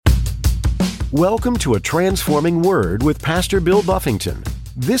Welcome to A Transforming Word with Pastor Bill Buffington.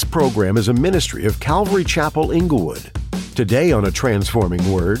 This program is a ministry of Calvary Chapel, Inglewood. Today on A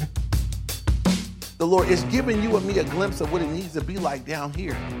Transforming Word, the Lord is giving you and me a glimpse of what it needs to be like down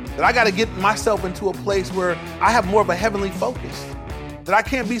here. That I got to get myself into a place where I have more of a heavenly focus. That I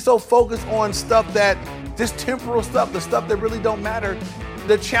can't be so focused on stuff that, just temporal stuff, the stuff that really don't matter.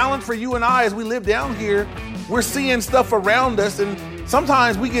 The challenge for you and I as we live down here, we're seeing stuff around us, and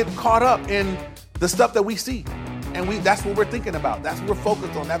sometimes we get caught up in the stuff that we see. And that's what we're thinking about. That's what we're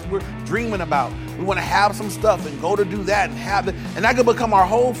focused on. That's what we're dreaming about. We want to have some stuff and go to do that and have it. And that could become our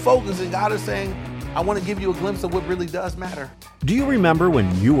whole focus. And God is saying, I want to give you a glimpse of what really does matter. do you remember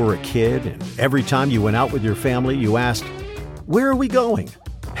when you were a kid and every time you went out with your family, you asked, "Where are we going?"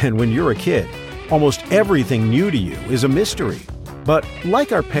 And when you're a kid, almost everything new to you is a mystery. But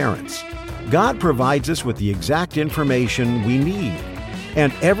like our parents, God provides us with the exact information we need.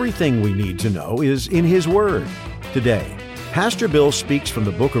 And everything we need to know is in His Word. Today, Pastor Bill speaks from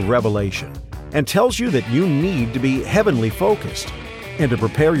the book of Revelation and tells you that you need to be heavenly focused. And to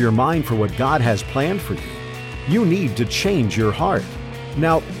prepare your mind for what God has planned for you, you need to change your heart.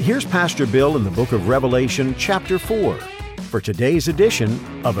 Now, here's Pastor Bill in the book of Revelation, chapter 4, for today's edition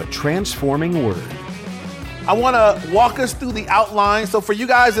of A Transforming Word. I want to walk us through the outline. So for you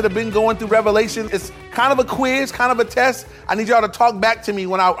guys that have been going through Revelation, it's kind of a quiz, kind of a test. I need y'all to talk back to me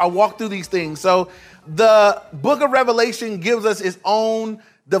when I walk through these things. So the book of Revelation gives us its own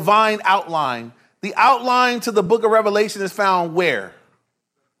divine outline. The outline to the book of Revelation is found where?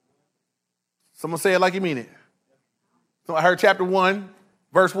 Someone say it like you mean it. So I heard chapter 1,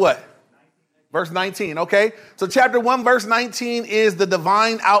 verse what? Verse 19, okay? So chapter 1, verse 19 is the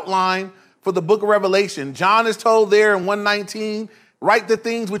divine outline for the book of Revelation. John is told there in 1:19, write the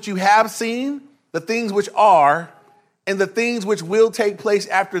things which you have seen, the things which are, and the things which will take place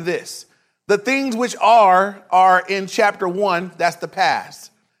after this. The things which are in chapter 1, that's the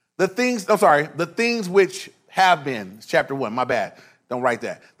past. The things which have been, it's chapter 1, my bad. Don't write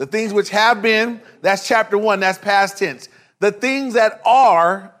that. The things which have been, that's chapter 1, that's past tense. The things that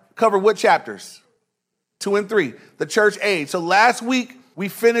are cover what chapters? 2 and 3, the church age. So last week, we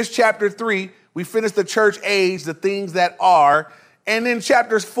finished chapter 3. We finished the church age, the things that are. And then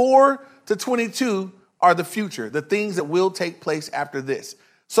chapters 4 to 22 are the future, the things that will take place after this.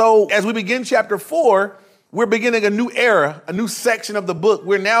 So as we begin chapter 4, we're beginning a new era, a new section of the book.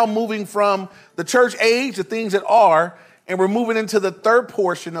 We're now moving from the church age, the things that are, and we're moving into the third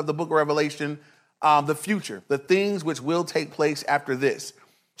portion of the book of Revelation, the future, the things which will take place after this.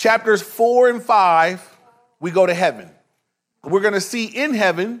 Chapters 4 and 5, we go to heaven. We're going to see in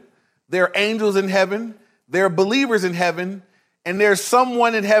heaven, there are angels in heaven, there are believers in heaven, and there's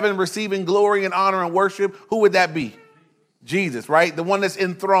someone in heaven receiving glory and honor and worship. Who would that be? Jesus, right? The one that's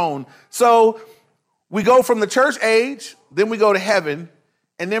enthroned. So we go from the church age, then we go to heaven,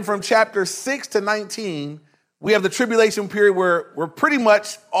 and then from chapter 6 to 19, we have the tribulation period where pretty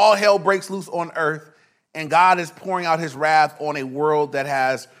much all hell breaks loose on earth, and God is pouring out His wrath on a world that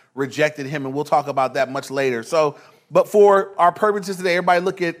has rejected Him, and we'll talk about that much later. But for our purposes today, everybody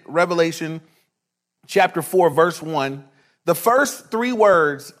look at Revelation chapter 4, verse 1. The first three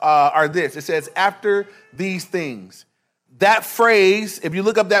words are this. It says, after these things. That phrase, if you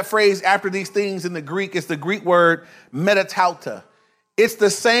look up that phrase, after these things in the Greek, it's the Greek word metatauta. It's the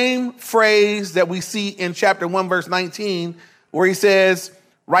same phrase that we see in chapter 1, verse 19, where he says,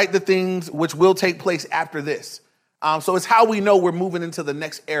 write the things which will take place after this. So it's how we know we're moving into the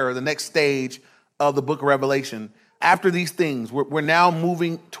next era, the next stage of the book of Revelation. After these things, we're now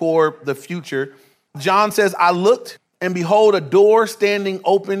moving toward the future. John says, I looked, and behold, a door standing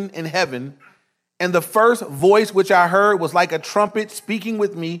open in heaven. And the first voice which I heard was like a trumpet speaking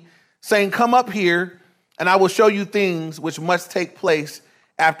with me, saying, come up here, and I will show you things which must take place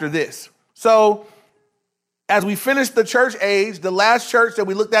after this. So as we finish the church age, the last church that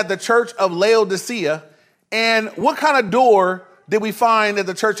we looked at, the church of Laodicea, and what kind of door did we find at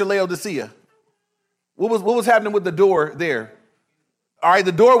the church of Laodicea? What was happening with the door there? All right,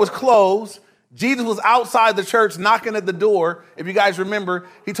 the door was closed. Jesus was outside the church knocking at the door. If you guys remember,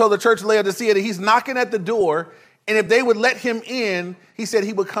 he told the church of Laodicea that he's knocking at the door, and if they would let him in, he said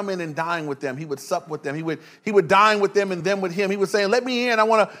he would come in and dine with them. He would sup with them. He would dine with them and them with him. He was saying, let me in.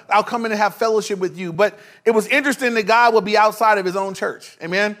 I'll come in and have fellowship with you. But it was interesting that God would be outside of his own church.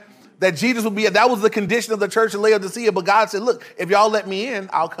 Amen. That Jesus would be, that was the condition of the church of Laodicea. But God said, look, if y'all let me in,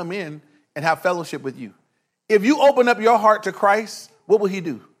 I'll come in and have fellowship with you. If you open up your heart to Christ, what will he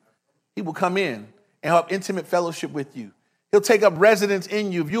do? He will come in and have intimate fellowship with you. He'll take up residence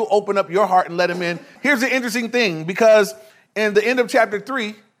in you if you open up your heart and let him in. Here's the interesting thing, because in the end of chapter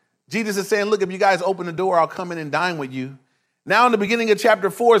 3, Jesus is saying, look, if you guys open the door, I'll come in and dine with you. Now in the beginning of chapter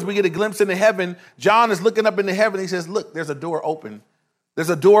 4, as we get a glimpse into heaven, John is looking up into heaven. He says, look, there's a door open. There's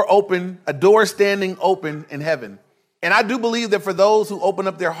a door open, a door standing open in heaven. And I do believe that for those who open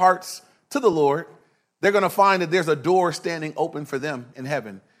up their hearts to the Lord, they're going to find that there's a door standing open for them in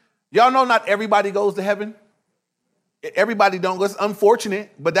heaven. Y'all know not everybody goes to heaven. Everybody don't go. It's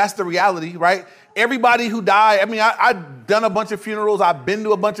unfortunate, but that's the reality, right? Everybody who died, I mean, I've done a bunch of funerals. I've been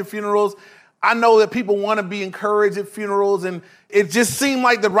to a bunch of funerals. I know that people want to be encouraged at funerals, and it just seemed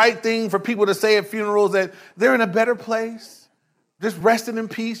like the right thing for people to say at funerals that they're in a better place, just resting in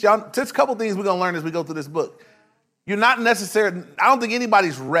peace. Y'all, just a couple things we're going to learn as we go through this book. You're not necessarily, I don't think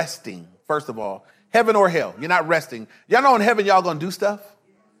anybody's resting, first of all. Heaven or hell, you're not resting. Y'all know in heaven y'all going to do stuff?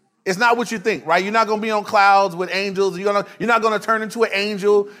 It's not what you think, right? You're not going to be on clouds with angels. You're not going to turn into an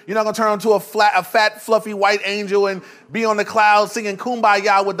angel. You're not going to turn into a fat, fluffy white angel and be on the clouds singing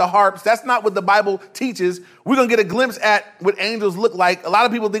Kumbaya with the harps. That's not what the Bible teaches. We're going to get a glimpse at what angels look like. A lot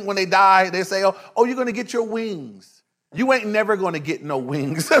of people think when they die, they say, oh, you're going to get your wings. You ain't never going to get no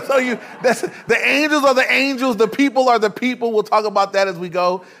wings. So the angels are the angels. The people are the people. We'll talk about that as we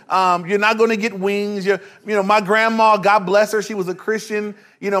go. You're not going to get wings. My grandma, God bless her, she was a Christian.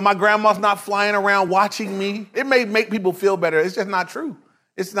 My grandma's not flying around watching me. It may make people feel better. It's just not true.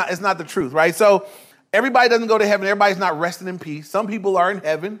 It's not the truth, right? So everybody doesn't go to heaven. Everybody's not resting in peace. Some people are in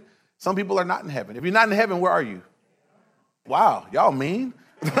heaven. Some people are not in heaven. If you're not in heaven, where are you? Wow, y'all mean?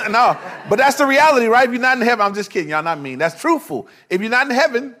 No, but that's the reality, right? If you're not in heaven, I'm just kidding. Y'all not mean. That's truthful. If you're not in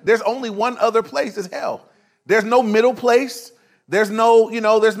heaven, there's only one other place, is hell. There's no middle place. There's no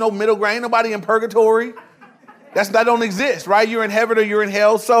middle ground. Ain't nobody in purgatory. That don't exist, right? You're in heaven or you're in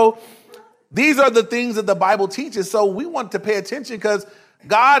hell. So these are the things that the Bible teaches. So we want to pay attention because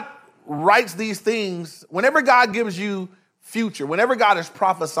God writes these things. Whenever God gives you future, whenever God is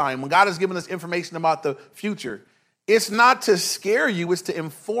prophesying, when God is giving us information about the future, it's not to scare you, it's to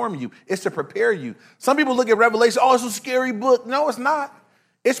inform you, it's to prepare you. Some people look at Revelation, oh, it's a scary book. No, it's not.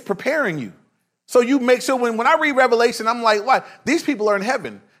 It's preparing you. So you make sure when I read Revelation, I'm like, why? These people are in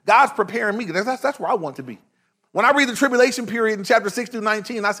heaven. God's preparing me. That's where I want to be. When I read the tribulation period in chapter 6 through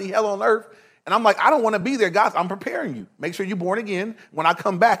 19, I see hell on earth, and I'm like, I don't want to be there. God, I'm preparing you. Make sure you're born again. When I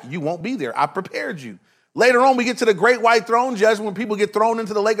come back, you won't be there. I prepared you. Later on, we get to the great white throne judgment when people get thrown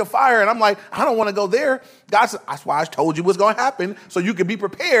into the lake of fire. And I'm like, I don't want to go there. God said, that's why I told you what's going to happen. So you can be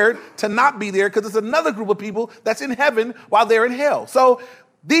prepared to not be there because it's another group of people that's in heaven while they're in hell. So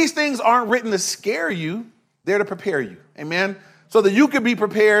these things aren't written to scare you. They're to prepare you. Amen. So that you can be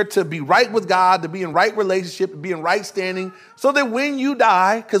prepared to be right with God, to be in right relationship, to be in right standing. So that when you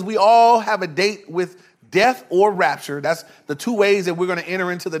die, because we all have a date with death or rapture. That's the two ways that we're going to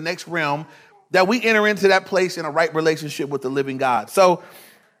enter into the next realm, that we enter into that place in a right relationship with the living God. So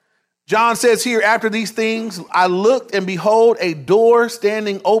John says here, after these things, I looked and behold a door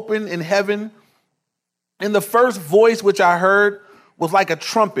standing open in heaven. And the first voice which I heard was like a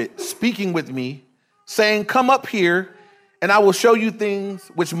trumpet speaking with me, saying, come up here and I will show you things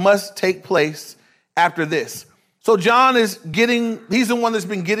which must take place after this. So John he's the one that's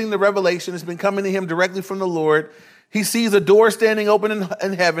been getting the revelation. It's been coming to him directly from the Lord. He sees a door standing open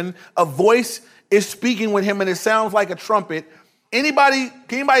in heaven. A voice is speaking with him, and it sounds like a trumpet. Can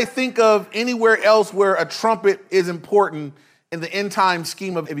anybody think of anywhere else where a trumpet is important in the end time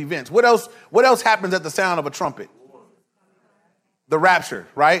scheme of events? What else happens at the sound of a trumpet? The rapture,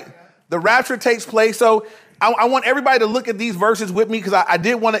 right? The rapture takes place. So I want everybody to look at these verses with me because I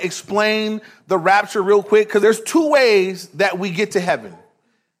did want to explain the rapture real quick because there's two ways that we get to heaven.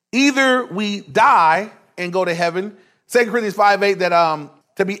 Either we die and go to heaven. 2 Corinthians 5:8 that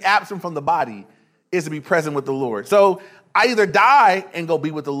to be absent from the body is to be present with the Lord. So I either die and go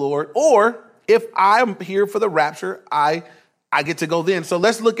be with the Lord, or if I'm here for the rapture, I get to go then. So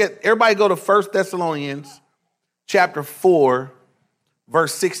let's look at, everybody go to 1 Thessalonians chapter 4,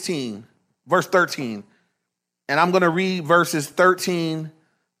 verse 13. And I'm going to read verses 13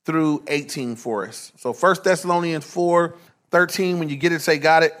 through 18 for us. So 1 Thessalonians 4:13, when you get it, say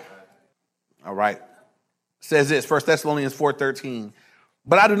got it. All right. Says this, 1 Thessalonians 4:13.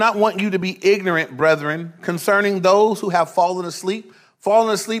 But I do not want you to be ignorant, brethren, concerning those who have fallen asleep.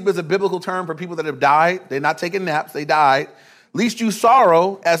 Fallen asleep is a biblical term for people that have died. They're not taking naps. They died. Lest you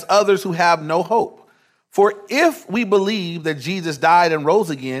sorrow as others who have no hope. For if we believe that Jesus died and rose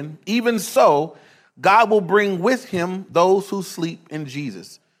again, even so, God will bring with him those who sleep in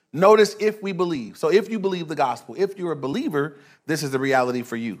Jesus. Notice if we believe. So if you believe the gospel, if you're a believer, this is the reality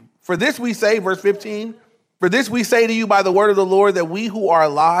for you. For this we say, verse 15, for this we say to you by the word of the Lord, that we who are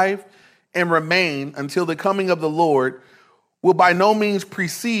alive and remain until the coming of the Lord will by no means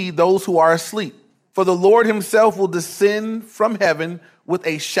precede those who are asleep. For the Lord himself will descend from heaven with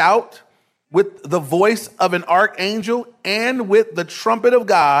a shout, with the voice of an archangel, and with the trumpet of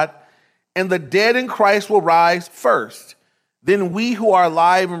God, and the dead in Christ will rise first. Then we who are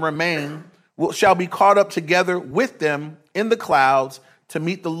alive and remain shall be caught up together with them in the clouds to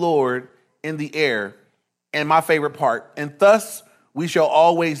meet the Lord in the air. And my favorite part, and thus we shall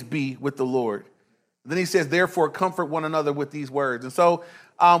always be with the Lord. Then he says, therefore, comfort one another with these words. And so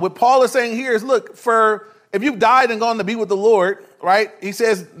what Paul is saying here is, look, if you've died and gone to be with the Lord, right? He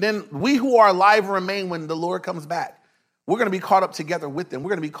says, then we who are alive and remain when the Lord comes back, we're going to be caught up together with them. We're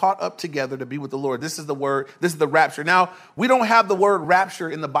going to be caught up together to be with the Lord. This is the word. This is the rapture. Now, we don't have the word rapture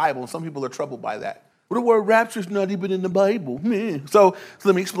in the Bible. Some people are troubled by that. Well, the word rapture is not even in the Bible. Man. So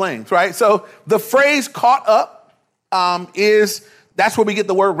let me explain, right? So the phrase caught up that's where we get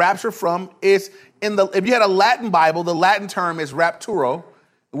the word rapture from. If you had a Latin Bible, the Latin term is rapturo,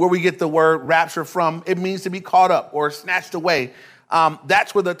 where we get the word rapture from. It means to be caught up or snatched away.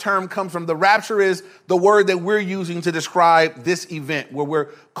 That's where the term comes from. The rapture is the word that we're using to describe this event where we're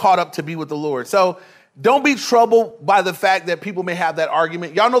caught up to be with the Lord. So don't be troubled by the fact that people may have that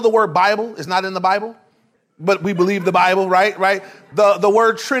argument. Y'all know the word Bible is not in the Bible, but we believe the Bible, right? The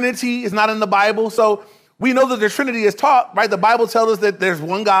word Trinity is not in the Bible. So we know that the Trinity is taught, right? The Bible tells us that there's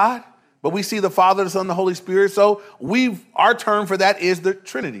one God, but we see the Father, the Son, the Holy Spirit. So our term for that is the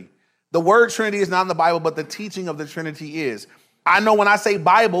Trinity. The word Trinity is not in the Bible, but the teaching of the Trinity is. I know when I say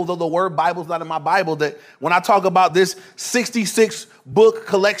Bible, though the word Bible is not in my Bible, that when I talk about this 66 book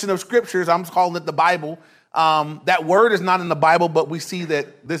collection of scriptures, I'm calling it the Bible. That word is not in the Bible, but we see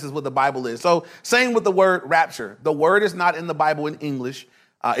that this is what the Bible is. So same with the word rapture. The word is not in the Bible in English.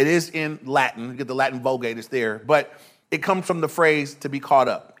 It is in Latin. You get the Latin Vulgate, it's there. But it comes from the phrase to be caught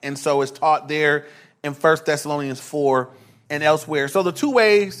up. And so it's taught there in 1 Thessalonians 4 and elsewhere. So the two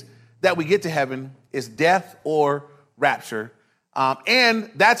ways that we get to heaven is death or rapture.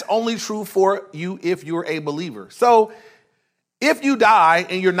 And that's only true for you if you're a believer. So if you die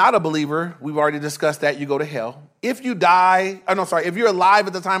and you're not a believer, we've already discussed that, you go to hell. If you're alive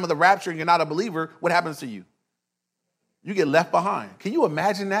at the time of the rapture and you're not a believer, what happens to you? You get left behind. Can you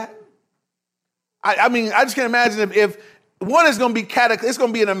imagine that? I mean, I just can't imagine if one is going to be it's going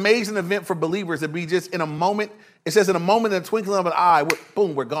to be an amazing event for believers to be just in a moment. It says in a moment, in a twinkling of an eye,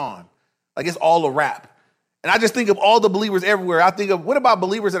 boom, we're gone. Like it's all a wrap. And I just think of all the believers everywhere. I think of, what about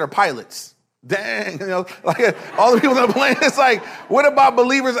believers that are pilots? Dang, like all the people on the plane. It's like, what about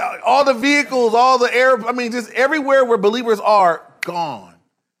believers, all the vehicles, all the air, just everywhere where believers are gone.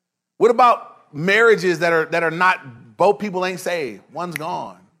 What about marriages that are not, both people ain't saved, one's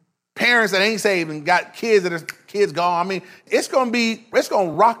gone. Parents that ain't saved and got kids that are kids gone. It's going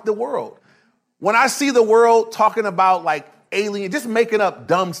to rock the world. When I see the world talking about like alien, just making up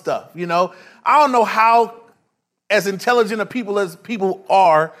dumb stuff, I don't know how, as intelligent a people as people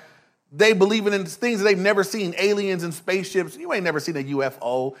are, they believe in things that they've never seen, aliens and spaceships. You ain't never seen a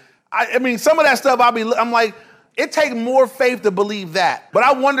UFO. Some of that stuff, I'm like, it takes more faith to believe that. But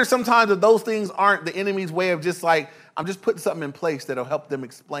I wonder sometimes if those things aren't the enemy's way of just like, I'm just putting something in place that'll help them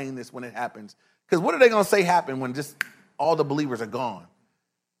explain this when it happens. Because what are they going to say happen when just all the believers are gone?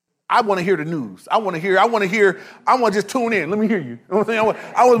 I want to hear the news. I want to just tune in. Let me hear you.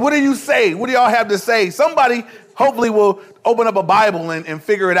 What do you say? What do y'all have to say? Somebody hopefully will open up a Bible and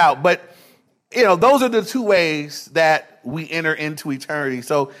figure it out. But, those are the two ways that we enter into eternity.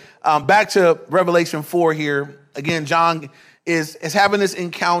 So back to Revelation 4 here. Again, John is having this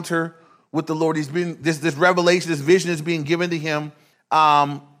encounter with the Lord. He's been this revelation, this vision is being given to him.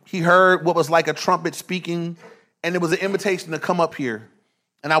 He heard what was like a trumpet speaking, and it was an invitation to come up here.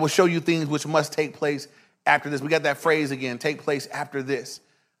 And I will show you things which must take place after this. We got that phrase again, take place after this.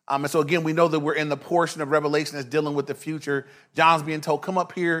 And so again, we know that we're in the portion of Revelation that's dealing with the future. John's being told, come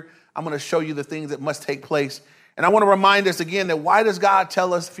up here. I'm going to show you the things that must take place. And I want to remind us again that why does God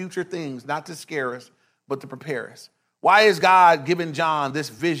tell us future things? Not to scare us, but to prepare us. Why is God giving John this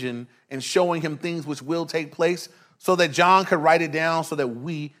vision and showing him things which will take place so that John could write it down so that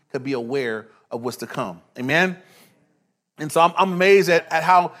we could be aware of what's to come? Amen? And so I'm amazed at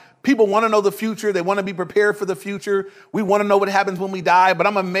how people want to know the future. They want to be prepared for the future. We want to know what happens when we die. But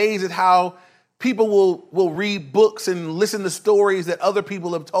I'm amazed at how people will read books and listen to stories that other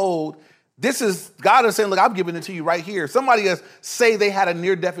people have told. God is saying, look, I'm giving it to you right here. Somebody else say they had a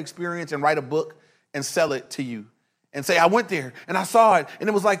near-death experience and write a book and sell it to you. And say, I went there and I saw it and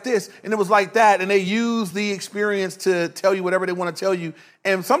it was like this and it was like that. And they use the experience to tell you whatever they want to tell you.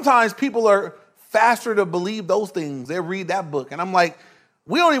 And sometimes people are faster to believe those things. They read that book. And I'm like,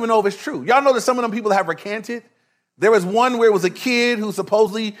 we don't even know if it's true. Y'all know that some of them people have recanted. There was one where it was a kid who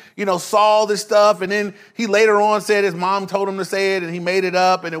supposedly, saw this stuff. And then he later on said his mom told him to say it and he made it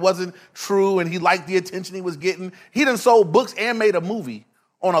up and it wasn't true. And he liked the attention he was getting. He done sold books and made a movie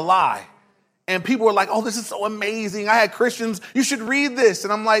on a lie. And people were like, oh, this is so amazing. I had Christians, you should read this.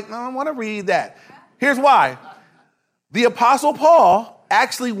 And I'm like, no, I don't want to read that. Here's why. The Apostle Paul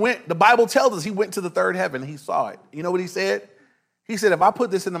actually went, the Bible tells us he went to the third heaven. He saw it. You know what he said? He said, if I put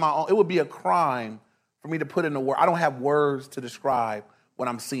this into my own, it would be a crime for me to put in the word. I don't have words to describe what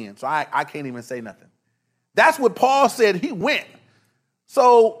I'm seeing. So I can't even say nothing. That's what Paul said. He went.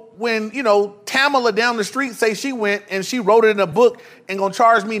 So when, Tamala down the street say she went and she wrote it in a book and gonna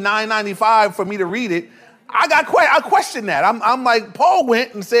charge me $9.95 for me to read it, I question that. I'm like, Paul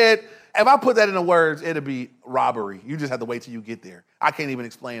went and said, if I put that into words, it'll be robbery. You just have to wait till you get there. I can't even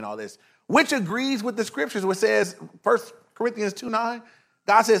explain all this, which agrees with the scriptures, which says, 1 Corinthians 2:9,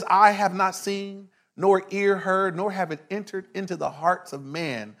 God says, I have not seen, nor ear heard, nor have it entered into the hearts of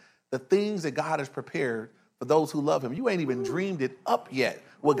man the things that God has prepared for those who love him. You ain't even dreamed it up yet,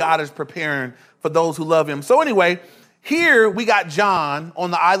 what God is preparing for those who love him. So anyway, here we got John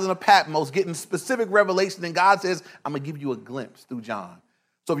on the island of Patmos getting specific revelation, and God says, I'm going to give you a glimpse through John.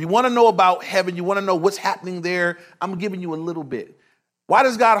 So if you want to know about heaven, you want to know what's happening there, I'm giving you a little bit. Why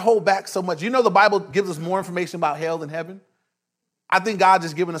does God hold back so much? You know the Bible gives us more information about hell than heaven? I think God's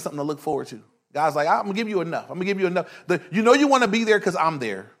just giving us something to look forward to. God's like, I'm going to give you enough. I'm going to give you enough. You want to be there because I'm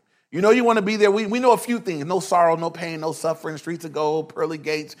there. You want to be there. We know a few things. No sorrow, no pain, no suffering, streets of gold, pearly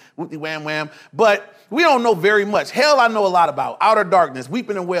gates, whoopty wham wham. But we don't know very much. Hell, I know a lot about. Outer darkness,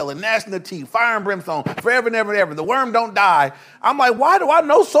 weeping and wailing, gnashing of teeth, fire and brimstone, forever and ever and ever. The worm don't die. I'm like, why do I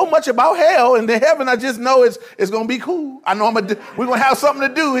know so much about hell? And the heaven, I just know it's going to be cool. I know we're going to have something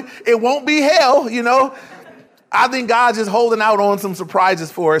to do. It won't be hell, I think God's just holding out on some surprises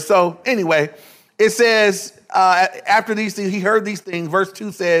for us. So anyway, it says, after these things, he heard these things. Verse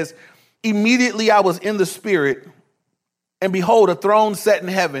 2 says, immediately I was in the spirit, and behold, a throne set in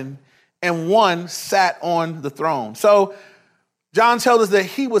heaven, and one sat on the throne. So John tells us that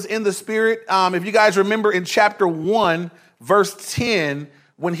he was in the spirit. If you guys remember in chapter 1, verse 10,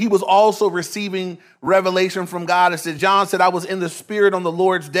 when he was also receiving revelation from God, it said, John said, I was in the spirit on the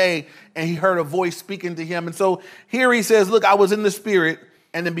Lord's day, and he heard a voice speaking to him. And so here he says, look, I was in the spirit,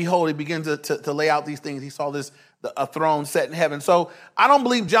 and then behold, he begins to lay out these things. He saw a throne set in heaven. So I don't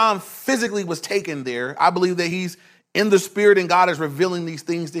believe John physically was taken there. I believe that he's in the spirit and God is revealing these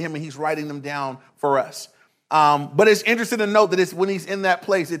things to him and he's writing them down for us. But it's interesting to note that it's when he's in that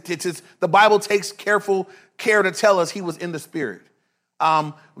place, the Bible takes careful care to tell us he was in the spirit.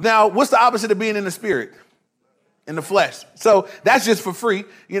 Now, what's the opposite of being in the spirit? In the flesh. So that's just for free.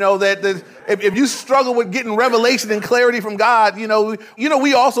 If you struggle with getting revelation and clarity from God,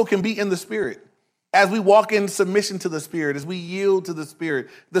 we also can be in the spirit. As we walk in submission to the Spirit, as we yield to the Spirit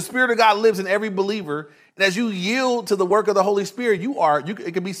of God lives in every believer. And as you yield to the work of the Holy Spirit,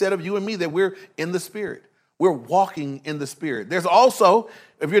 it can be said of you and me that we're in the Spirit. We're walking in the Spirit. There's also,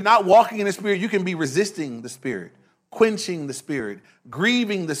 if you're not walking in the Spirit, you can be resisting the Spirit, quenching the Spirit,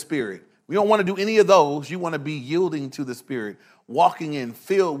 grieving the Spirit. We don't want to do any of those. You want to be yielding to the Spirit, walking in,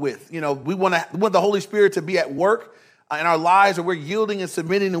 filled with, we want the Holy Spirit to be at work in our lives, where we're yielding and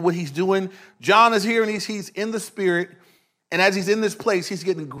submitting to what he's doing. John is here and he's in the spirit. And as he's in this place, he's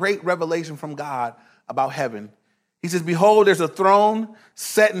getting great revelation from God about heaven. He says, behold, there's a throne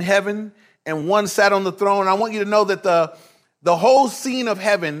set in heaven and one sat on the throne. And I want you to know that the whole scene of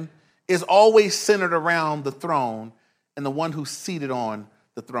heaven is always centered around the throne and the one who's seated on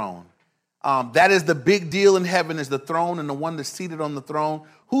the throne. That is the big deal in heaven, is the throne and the one that's seated on the throne.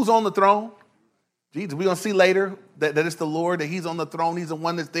 Who's on the throne? Jesus. We're going to see later that it's the Lord, that he's on the throne. He's the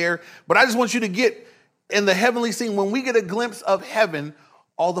one that's there. But I just want you to get in the heavenly scene. When we get a glimpse of heaven,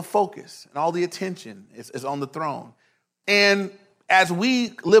 all the focus and all the attention is on the throne. And as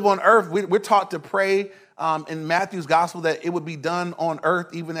we live on earth, we're taught to pray in Matthew's gospel that it would be done on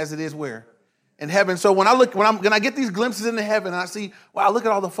earth even as it is where? In heaven. So when I get these glimpses into heaven and I see, wow, look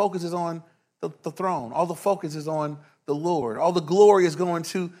at all the focus is on the throne. All the focus is on the Lord. All the glory is going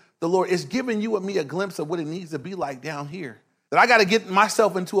to the Lord. Is giving you and me a glimpse of what it needs to be like down here. That I got to get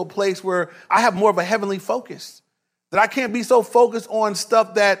myself into a place where I have more of a heavenly focus. That I can't be so focused on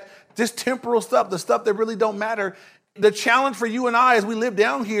stuff that, just temporal stuff, the stuff that really don't matter. The challenge for you and I as we live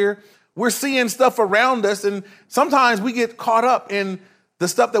down here, we're seeing stuff around us, and sometimes we get caught up in the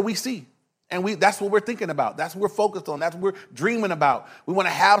stuff that we see. And that's what we're thinking about. That's what we're focused on. That's what we're dreaming about. We want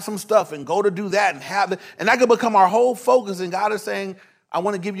to have some stuff and go to do that and have that. And that could become our whole focus. And God is saying, I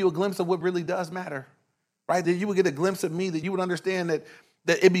want to give you a glimpse of what really does matter, right? That you would get a glimpse of me, that you would understand that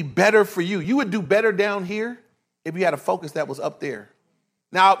it'd be better for you. You would do better down here if you had a focus that was up there.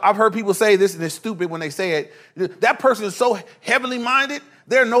 Now, I've heard people say this, and it's stupid when they say it. That person is so heavenly minded,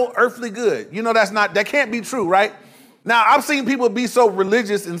 they're no earthly good. You know, that can't be true, right? Now, I've seen people be so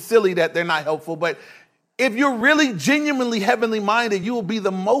religious and silly that they're not helpful, but if you're really genuinely heavenly minded, you will be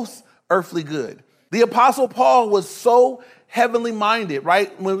the most earthly good. The Apostle Paul was so heavenly minded,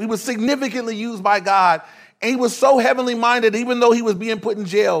 right? When he was significantly used by God, and he was so heavenly minded, even though he was being put in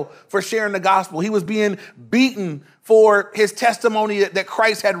jail for sharing the gospel, he was being beaten for his testimony that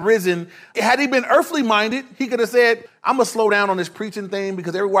Christ had risen. Had he been earthly minded, he could have said, I'm going to slow down on this preaching thing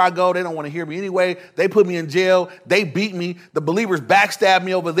because everywhere I go, they don't want to hear me anyway. They put me in jail. They beat me. The believers backstabbed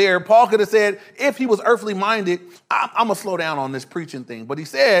me over there. Paul could have said, if he was earthly minded, I'm going to slow down on this preaching thing. But he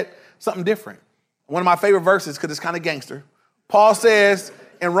said something different. One of my favorite verses, because it's kind of gangster. Paul says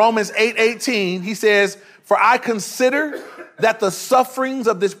in Romans 8:18, he says, for I consider that the sufferings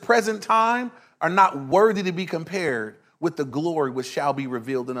of this present time are not worthy to be compared with the glory which shall be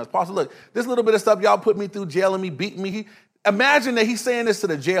revealed in us. Paul said, look, this little bit of stuff y'all put me through, jailing me, beating me. Imagine that he's saying this to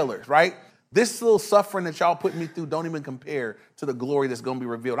the jailers, right? This little suffering that y'all put me through don't even compare to the glory that's going to be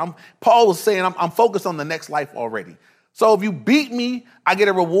revealed. Paul was saying, I'm focused on the next life already. So if you beat me, I get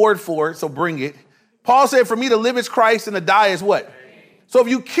a reward for it, so bring it. Paul said, for me to live is Christ and to die is what? So if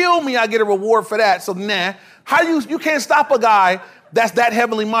you kill me, I get a reward for that. So how you can't stop a guy that's that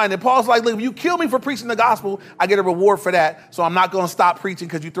heavenly minded. Paul's like, look, if you kill me for preaching the gospel, I get a reward for that. So I'm not going to stop preaching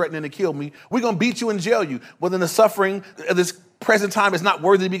because you're threatening to kill me. We're going to beat you and jail you. Well, then the suffering of this present time is not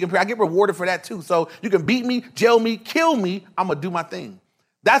worthy to be compared. I get rewarded for that too. So you can beat me, jail me, kill me. I'm going to do my thing.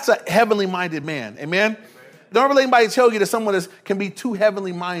 That's a heavenly minded man. Amen? Don't let anybody tell you that someone can be too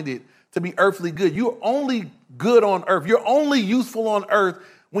heavenly minded to be earthly good. You're only good on earth. You're only useful on earth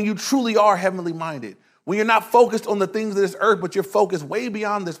when you truly are heavenly minded. When you're not focused on the things of this earth, but you're focused way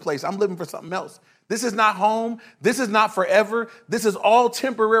beyond this place. I'm living for something else. This is not home. This is not forever. This is all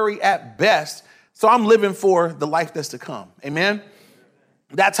temporary at best. So I'm living for the life that's to come. Amen?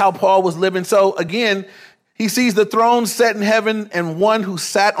 That's how Paul was living. So again, he sees the throne set in heaven and one who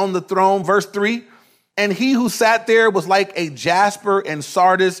sat on the throne. Verse 3, and he who sat there was like a jasper and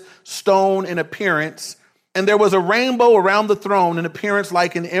sardis stone in appearance. And there was a rainbow around the throne in appearance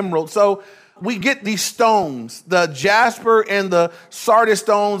like an emerald. So we get these stones, the jasper and the sardis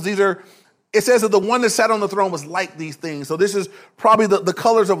stones. It says that the one that sat on the throne was like these things. So this is probably the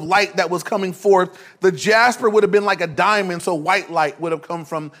colors of light that was coming forth. The jasper would have been like a diamond, so white light would have come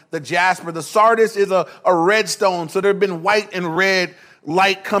from the jasper. The sardis is a red stone, so there have been white and red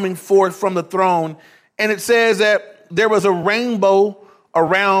light coming forth from the throne. And it says that there was a rainbow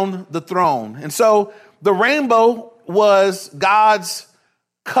around the throne. And so the rainbow was God's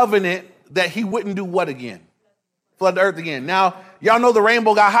covenant that he wouldn't do what again? Flood the earth again. Now, y'all know the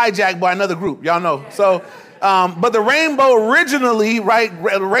rainbow got hijacked by another group. Y'all know. So, but the rainbow originally, right?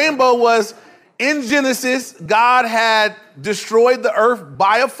 The rainbow was in Genesis. God had destroyed the earth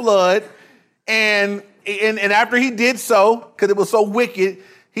by a flood. And after he did so, because it was so wicked,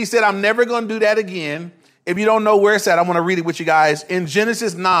 he said, I'm never going to do that again. If you don't know where it's at, I want to read it with you guys. In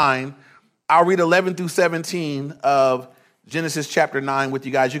Genesis 9, I'll read 11 through 17 of Genesis chapter 9 with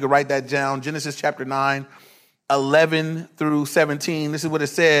you guys. You can write that down. Genesis chapter 9, 11 through 17. This is what it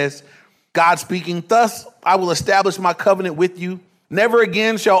says. God speaking, thus I will establish my covenant with you. Never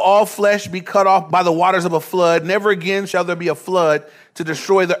again shall all flesh be cut off by the waters of a flood. Never again shall there be a flood to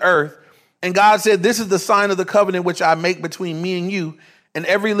destroy the earth. And God said, this is the sign of the covenant which I make between me and you and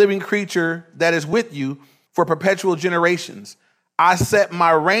every living creature that is with you for perpetual generations. I set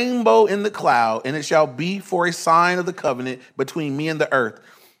my rainbow in the cloud, and it shall be for a sign of the covenant between me and the earth.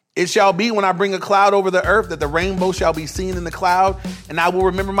 It shall be when I bring a cloud over the earth that the rainbow shall be seen in the cloud, and I will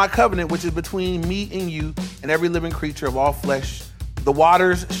remember my covenant, which is between me and you and every living creature of all flesh. The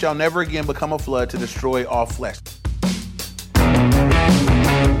waters shall never again become a flood to destroy all flesh.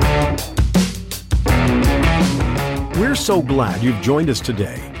 We're so glad you've joined us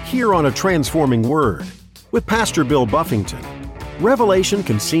today here on A Transforming Word with Pastor Bill Buffington. Revelation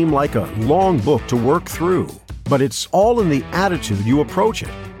can seem like a long book to work through, but it's all in the attitude you approach it.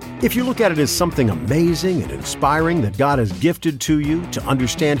 If you look at it as something amazing and inspiring that God has gifted to you to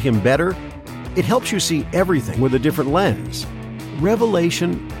understand Him better, it helps you see everything with a different lens.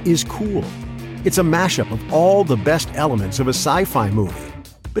 Revelation is cool. It's a mashup of all the best elements of a sci-fi movie.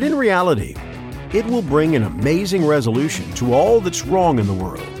 But in reality, it will bring an amazing resolution to all that's wrong in the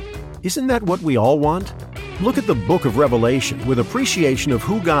world. Isn't that what we all want? Look at the book of Revelation with appreciation of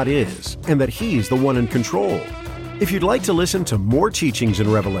who God is and that He's the one in control. If you'd like to listen to more teachings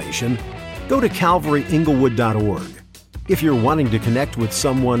in Revelation, go to calvaryinglewood.org. If you're wanting to connect with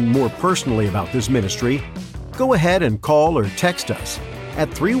someone more personally about this ministry, Go ahead and call or text us at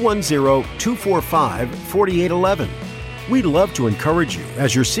 310-245-4811. We'd love to encourage you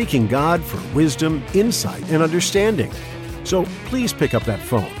as you're seeking God for wisdom, insight, and understanding. So please pick up that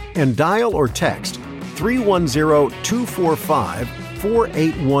phone and dial or text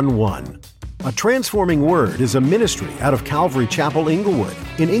 310-245-4811. A Transforming Word is a ministry out of Calvary Chapel, Inglewood,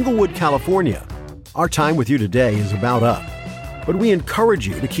 in Inglewood, California. Our time with you today is about up, but we encourage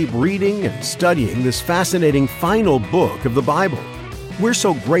you to keep reading and studying this fascinating final book of the Bible. We're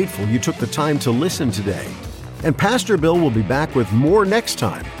so grateful you took the time to listen today. And Pastor Bill will be back with more next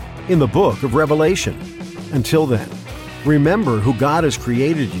time in the book of Revelation. Until then, remember who God has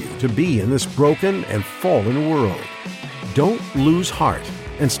created you to be in this broken and fallen world. Don't lose heart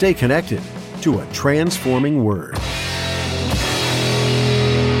and stay connected to a transforming Word.